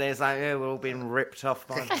Wild, and it's like, we're all being ripped off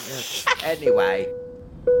by. Anyway.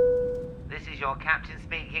 This is your captain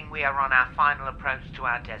speaking. We are on our final approach to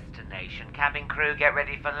our destination. Cabin crew, get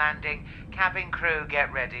ready for landing. Cabin crew,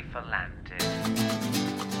 get ready for landing.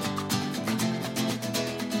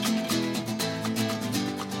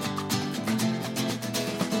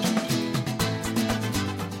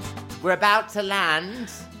 We're about to land,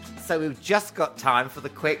 so we've just got time for the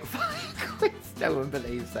quick quiz. No one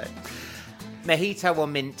believes it. Mojito or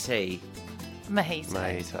mint tea?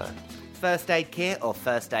 Mojito. First aid kit or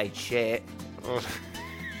first aid shit?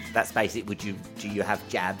 That's basic. Do you have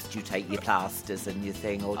jabs? Do you take your plasters and your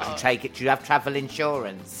thing, or do you have travel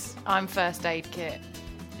insurance? I'm first aid kit.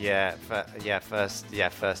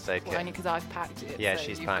 First aid kit. Only because I've packed it. Yeah, so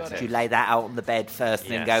she's you've packed got it. Do you lay that out on the bed first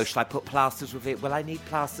and then go, Yes. shall I put plasters with it? Well, I need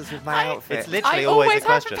plasters with my outfit. It's literally I always a always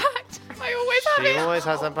question. have it packed. I always have She it. always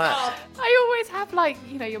has them packed. I always have, like,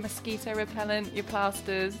 your mosquito repellent, your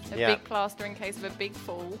plasters, a Yeah. big plaster in case of a big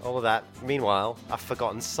fall. All of that. Meanwhile, I've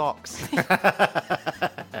forgotten socks.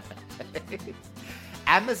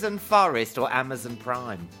 Amazon Forest or Amazon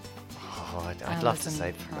Prime? Oh, I'd love to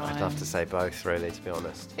say. Prime. I'd love to say both, really, to be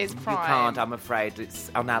honest. It's You Prime. can't, I'm afraid. It's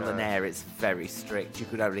on Alan Air, it's very strict. You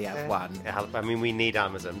could only have one. I mean, we need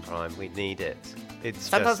Amazon Prime. We need it. It's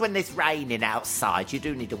Sometimes just... when it's raining outside, you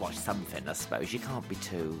do need to watch something, I suppose. You can't be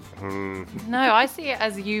too... No, I see it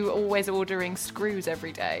as you always ordering screws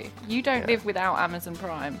every day. You don't live without Amazon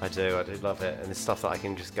Prime. I do love it, and it's stuff that I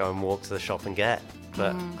can just go and walk to the shop and get.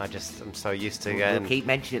 But I'm so used to getting. We'll keep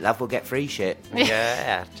mentioning it, love. We'll get free shit.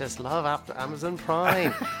 Yeah, just love Amazon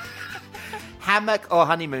Prime. Hammock or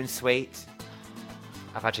honeymoon suite?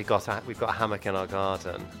 I've actually we've got a hammock in our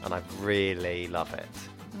garden, and I really love it.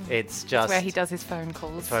 It's just It's where he does his phone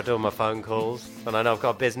calls. So I do my phone calls, and I know I've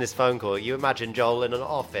got a business phone call. You imagine Joel in an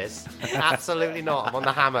office? Absolutely not. I'm on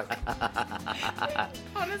the hammock.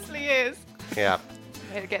 Honestly is. Yeah.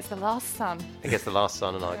 It gets the last sun. It gets the last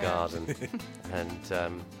son in our garden,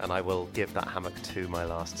 and I will give that hammock to my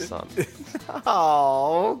last son.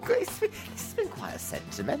 Oh, this has been quite a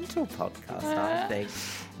sentimental podcast, I think.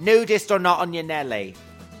 Nudist or not on your Nelly?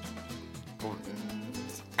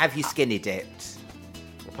 Have you skinny dipped?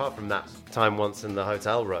 Apart from that time once in the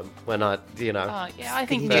hotel room when I I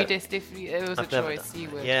think nudist, if it was a choice, you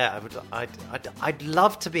would. Yeah, I'd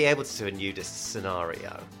love to be able to do a nudist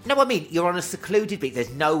scenario. No, I mean, you're on a secluded beach,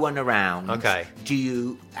 there's no one around. Okay.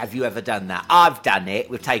 Have you ever done that? I've done it,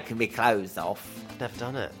 we've taken my clothes off. I've never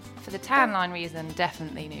done it. For the tan line reason,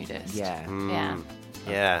 definitely nudist. Yeah. Yeah.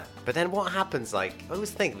 Yeah. But then what happens, I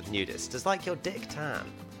always think with nudists, does your dick tan?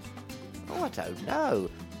 Oh, I don't know.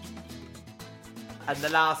 And the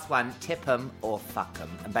last one, tip 'em or fuck 'em.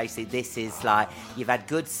 And basically this is like, you've had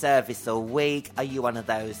good service all week. Are you one of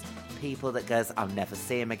those people that goes, I'll never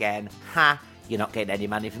see him again? You're not getting any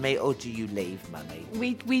money from me, or do you leave money?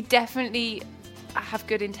 We definitely have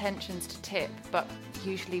good intentions to tip, but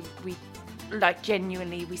usually we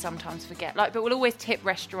genuinely we sometimes forget. But we'll always tip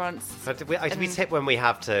restaurants. But we tip when we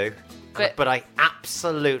have to. But I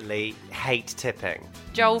absolutely hate tipping.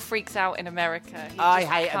 Joel freaks out in America. I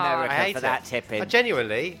hate America I hate for that tipping. I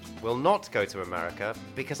genuinely will not go to America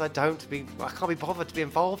because I can't be bothered to be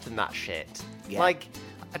involved in that shit. Yeah.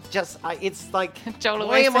 It's like, Joel why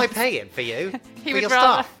always am I says- paying for you? He for would your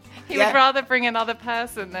rather stuff? he would rather bring another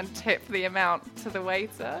person than tip the amount to the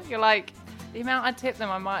waiter. You're like, the amount I tip them,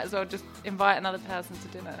 I might as well just invite another person to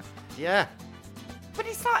dinner. Yeah. But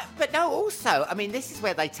it's like, but no, also, I mean, this is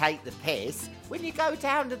where they take the piss. When you go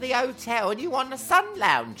down to the hotel and you want a sun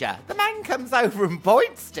lounger, the man comes over and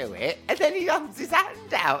points to it, and then he holds his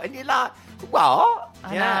hand out, and you're like, what?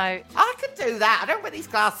 I know. I could do that. I don't wear these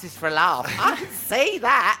glasses for a laugh. I can see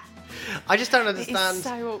that. I just don't understand It's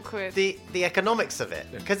so awkward. the economics of it.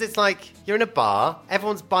 Because it's like, you're in a bar,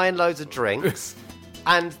 everyone's buying loads of drinks,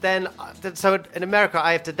 and then, so in America,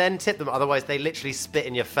 I have to then tip them, otherwise they literally spit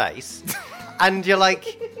in your face. And you're like,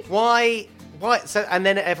 why? So, and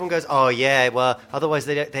then everyone goes, oh yeah, well, otherwise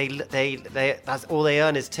they that's all they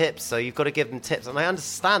earn is tips. So you've got to give them tips, and I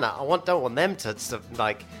understand that. Don't want them to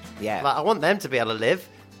I want them to be able to live,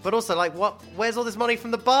 but also where's all this money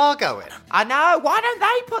from the bar going? I know. Why don't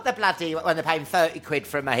they put the bloody, when they're paying 30 quid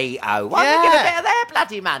for a mojito? Why don't they get a bit of their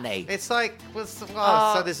bloody money? It's like,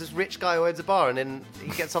 so there's this rich guy who owns a bar, and then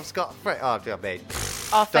he gets off scot-free. Oh, I mean,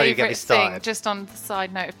 Our don't even get me favourite thing, started. just on the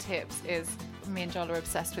side note of tips, is me and Joel are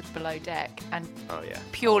obsessed with Below Deck, and Oh yeah.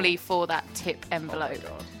 purely for that tip envelope.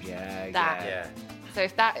 Yeah. So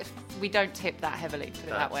if we don't tip that heavily, put it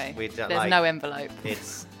that way, we don't there's no envelope.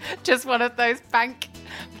 It's Just one of those bank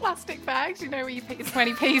plastic bags, where you put your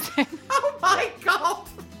 20p's in. Oh my God.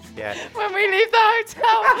 yeah. When we leave the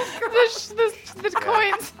hotel, the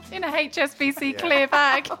coins in a HSBC clear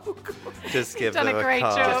bag. Just give Done them a great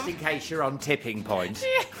card. job. Just in case you're on tipping point.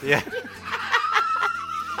 Yeah.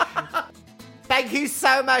 Thank you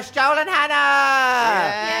so much, Joel and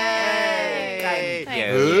Hannah. Yay! Thank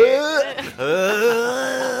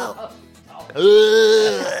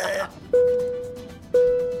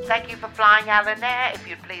Thank you for flying Alan Air. If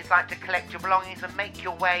you'd please like to collect your belongings and make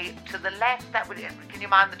your way to the left, can you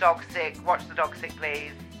mind the dog sick? Watch the dog sick,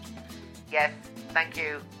 please. Yes, thank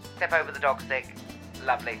you. Step over the dog sick.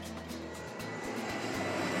 Lovely.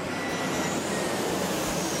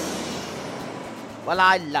 Well,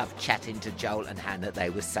 I love chatting to Joel and Hannah.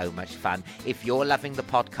 They were so much fun. If you're loving the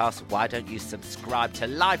podcast, why don't you subscribe to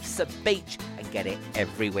Life's a Beach and get it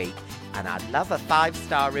every week? And I'd love a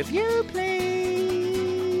 5-star review, please.